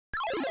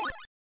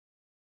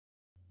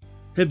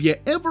Have you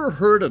ever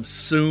heard of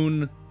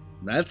Soon?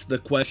 That's the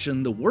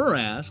question that we're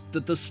asked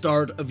at the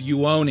start of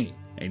Yuoni,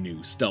 a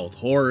new stealth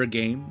horror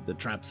game that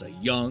traps a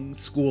young,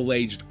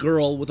 school-aged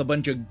girl with a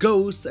bunch of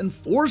ghosts and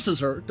forces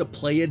her to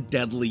play a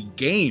deadly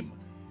game.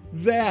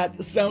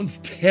 That sounds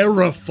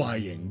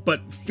terrifying,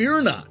 but fear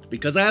not,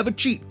 because I have a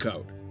cheat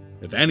code.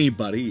 If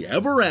anybody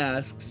ever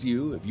asks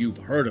you if you've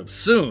heard of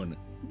Soon,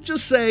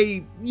 just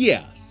say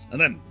yes, and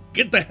then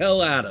get the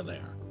hell out of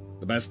there.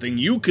 The best thing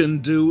you can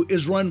do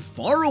is run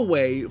far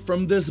away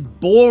from this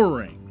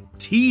boring,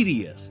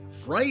 tedious,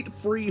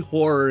 fright-free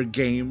horror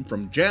game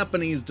from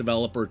Japanese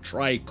developer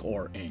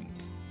Tricore Inc.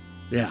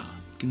 Yeah,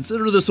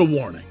 consider this a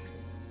warning.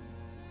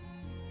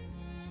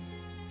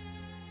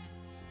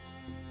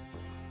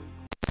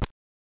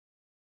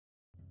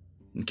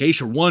 In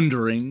case you're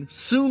wondering,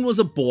 Soon was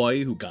a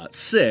boy who got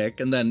sick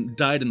and then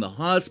died in the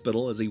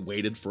hospital as he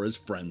waited for his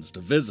friends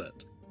to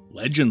visit.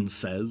 Legend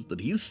says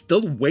that he's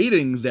still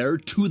waiting there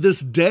to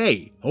this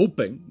day,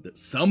 hoping that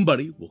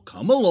somebody will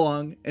come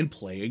along and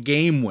play a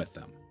game with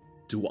him.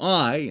 To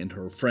Ai and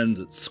her friends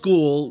at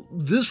school,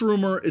 this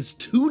rumor is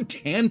too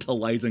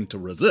tantalizing to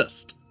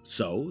resist,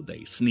 so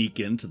they sneak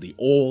into the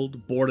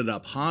old,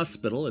 boarded-up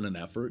hospital in an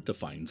effort to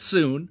find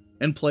Soon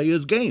and play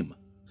his game.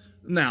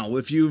 Now,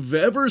 if you've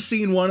ever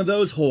seen one of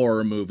those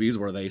horror movies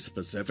where they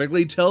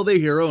specifically tell the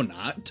hero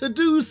not to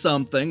do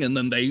something and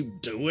then they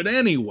do it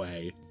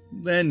anyway,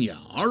 then you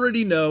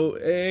already know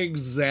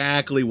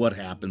exactly what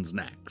happens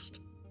next.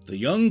 The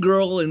young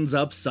girl ends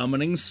up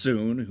summoning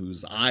Soon,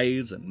 whose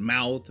eyes and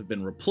mouth have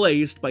been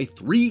replaced by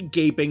 3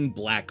 gaping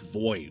black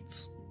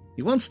voids.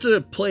 He wants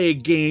to play a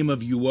game of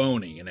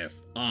Yuoni, and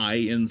if Ai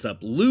ends up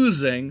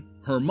losing,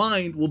 her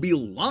mind will be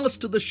lost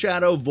to the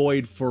shadow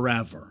void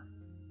forever.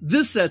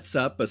 This sets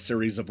up a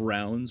series of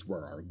rounds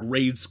where our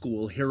grade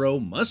school hero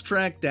must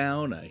track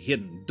down a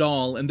hidden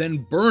doll and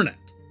then burn it.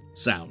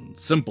 Sound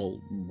simple,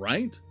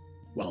 right?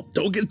 Well,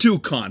 don't get too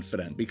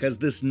confident, because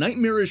this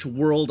nightmarish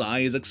world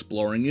Ai is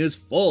exploring is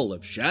full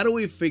of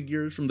shadowy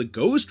figures from the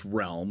ghost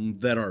realm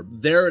that are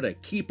there to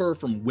keep her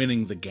from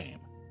winning the game.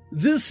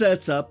 This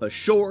sets up a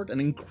short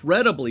and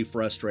incredibly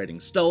frustrating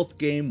stealth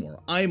game where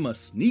Ai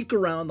must sneak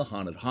around the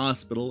haunted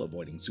hospital,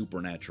 avoiding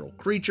supernatural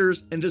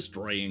creatures and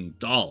destroying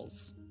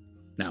dolls.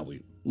 Now,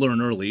 we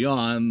learn early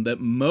on that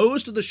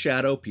most of the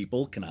shadow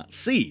people cannot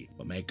see,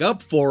 but make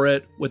up for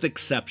it with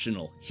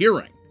exceptional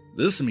hearing.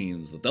 This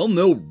means that they'll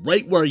know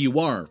right where you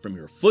are from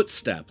your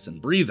footsteps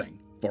and breathing,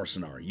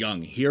 forcing our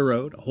young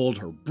hero to hold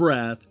her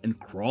breath and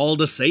crawl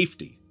to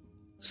safety.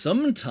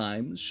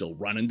 Sometimes she'll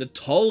run into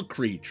tall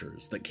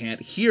creatures that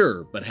can't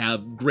hear but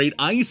have great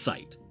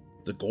eyesight.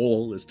 The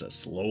goal is to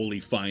slowly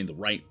find the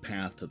right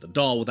path to the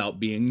doll without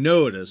being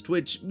noticed,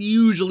 which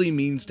usually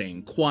means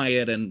staying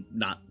quiet and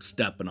not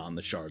stepping on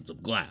the shards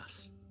of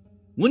glass.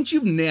 Once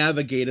you've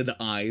navigated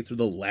Ai through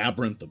the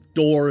labyrinth of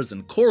doors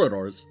and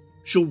corridors,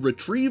 she'll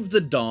retrieve the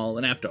doll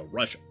and have to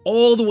rush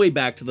all the way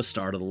back to the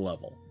start of the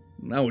level.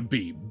 That would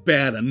be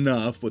bad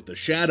enough with the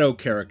shadow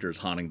characters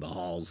haunting the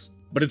halls,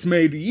 but it's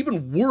made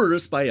even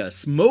worse by a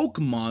smoke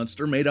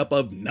monster made up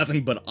of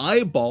nothing but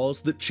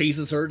eyeballs that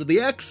chases her to the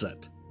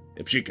exit.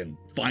 If she can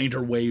find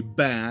her way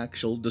back,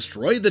 she'll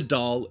destroy the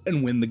doll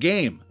and win the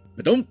game.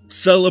 But don't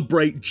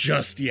celebrate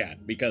just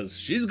yet, because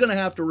she's gonna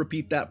have to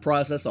repeat that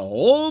process a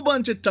whole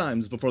bunch of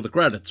times before the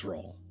credits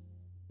roll.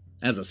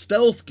 As a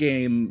stealth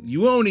game,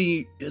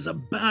 Yuoni is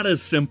about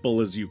as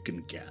simple as you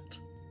can get.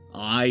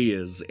 Ai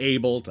is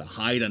able to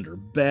hide under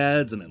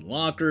beds and in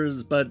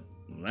lockers, but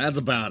that's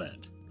about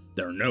it.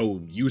 There are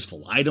no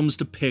useful items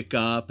to pick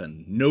up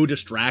and no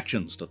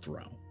distractions to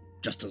throw.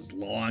 Just as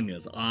long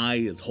as Ai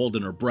is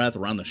holding her breath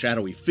around the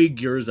shadowy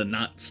figures and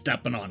not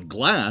stepping on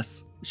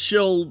glass,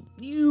 she'll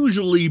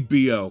usually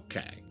be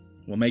okay.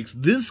 What makes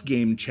this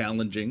game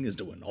challenging is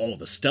doing all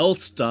the stealth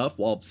stuff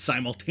while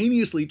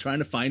simultaneously trying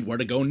to find where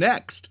to go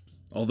next.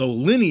 Although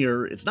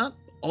linear, it's not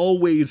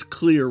always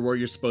clear where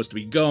you're supposed to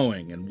be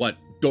going and what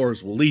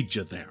doors will lead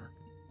you there.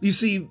 You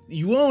see,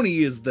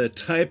 Yuoni is the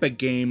type of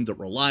game that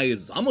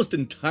relies almost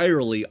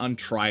entirely on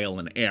trial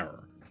and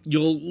error.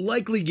 You'll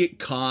likely get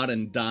caught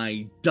and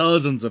die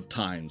dozens of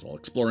times while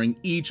exploring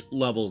each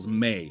level's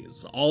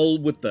maze, all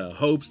with the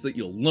hopes that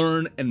you'll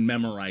learn and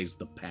memorize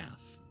the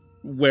path.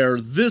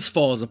 Where this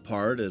falls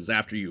apart is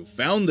after you've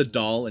found the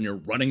doll and you're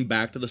running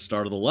back to the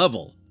start of the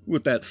level.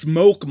 With that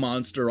smoke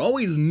monster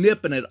always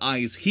nipping at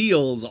Ai's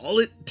heels, all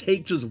it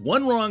takes is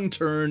one wrong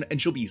turn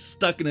and she'll be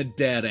stuck in a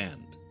dead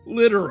end.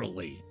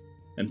 Literally.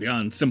 And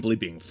beyond simply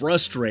being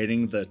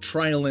frustrating, the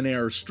trial and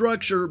error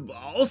structure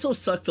also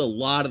sucks a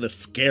lot of the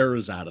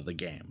scares out of the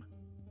game.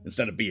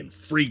 Instead of being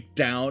freaked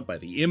out by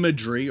the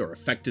imagery or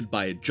affected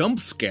by a jump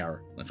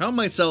scare, I found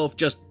myself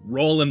just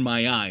rolling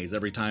my eyes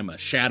every time a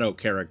shadow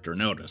character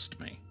noticed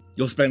me.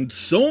 You'll spend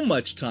so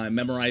much time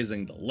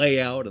memorizing the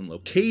layout and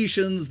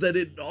locations that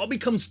it all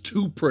becomes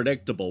too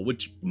predictable,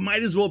 which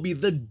might as well be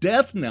the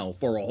death knell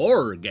for a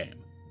horror game.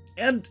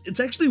 And it's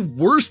actually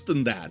worse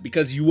than that,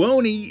 because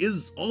Yuoni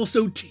is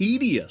also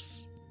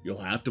tedious.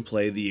 You'll have to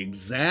play the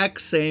exact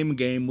same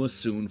game with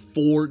Soon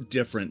 4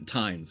 different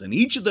times, and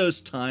each of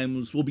those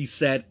times will be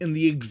set in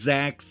the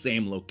exact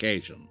same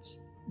locations.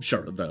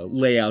 Sure, the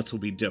layouts will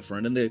be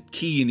different, and the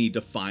key you need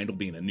to find will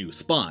be in a new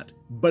spot,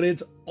 but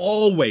it's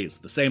always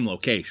the same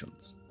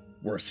locations.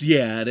 Worse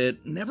yet,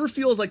 it never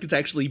feels like it's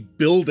actually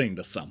building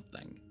to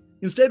something.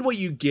 Instead, what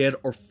you get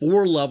are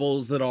 4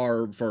 levels that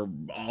are, for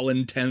all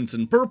intents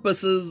and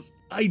purposes,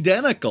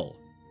 identical.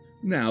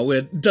 Now,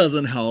 it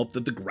doesn't help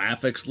that the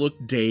graphics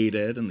look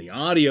dated and the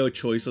audio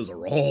choices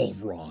are all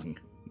wrong.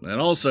 It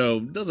also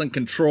doesn't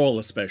control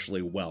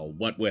especially well,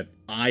 what with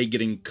eye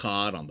getting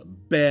caught on the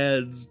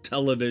beds,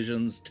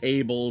 televisions,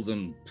 tables,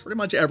 and pretty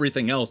much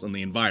everything else in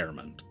the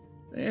environment.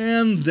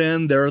 And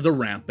then there are the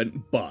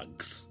rampant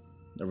bugs.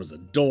 There was a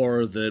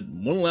door that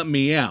wouldn't let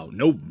me out,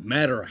 no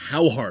matter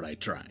how hard I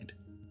tried.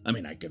 I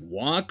mean, I could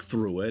walk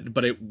through it,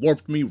 but it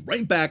warped me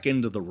right back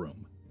into the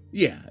room.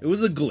 Yeah, it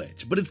was a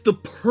glitch, but it's the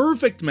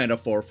perfect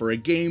metaphor for a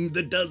game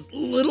that does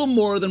little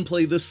more than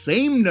play the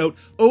same note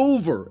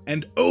over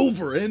and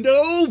over and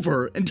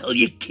over until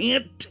you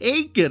can't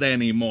take it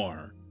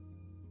anymore.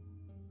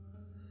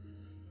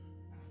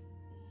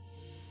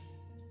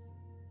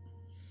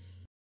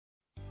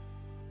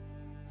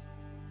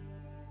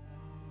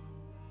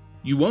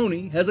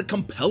 Yuoni has a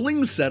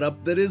compelling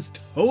setup that is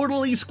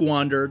totally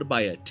squandered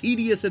by a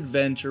tedious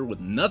adventure with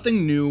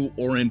nothing new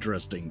or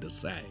interesting to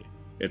say.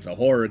 It's a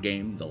horror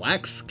game that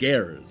lacks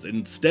scares,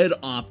 instead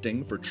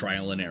opting for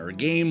trial and error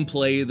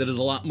gameplay that is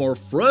a lot more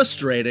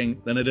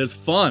frustrating than it is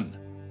fun.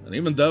 And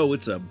even though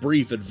it's a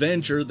brief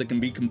adventure that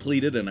can be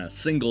completed in a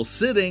single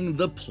sitting,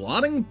 the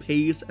plodding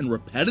pace and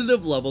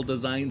repetitive level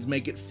designs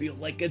make it feel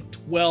like a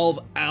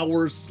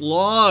 12-hour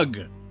slog.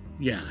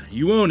 Yeah,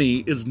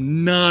 Yuoni is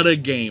not a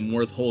game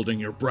worth holding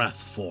your breath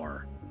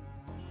for.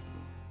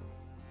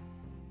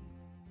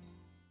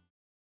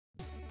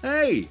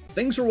 Hey,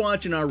 thanks for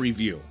watching our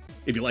review.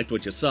 If you liked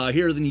what you saw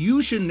here, then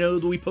you should know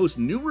that we post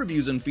new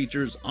reviews and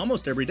features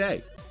almost every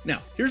day.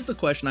 Now, here's the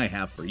question I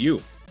have for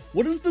you.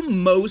 What is the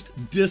most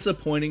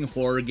disappointing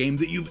horror game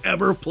that you've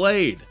ever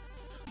played?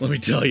 Let me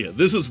tell you,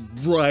 this is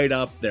right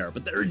up there,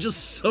 but there are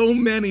just so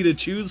many to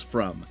choose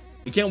from.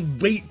 I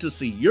can't wait to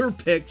see your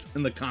picks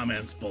in the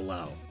comments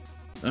below.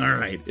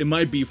 Alright, it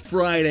might be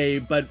Friday,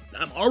 but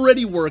I'm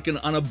already working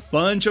on a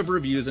bunch of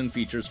reviews and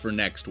features for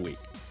next week,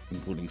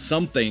 including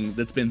something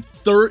that's been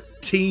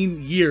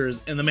 13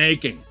 years in the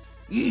making.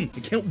 I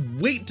can't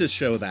wait to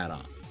show that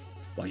off.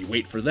 While you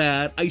wait for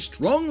that, I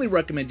strongly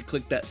recommend you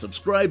click that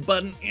subscribe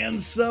button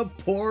and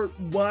support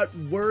what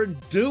we're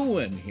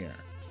doing here.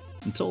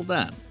 Until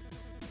then.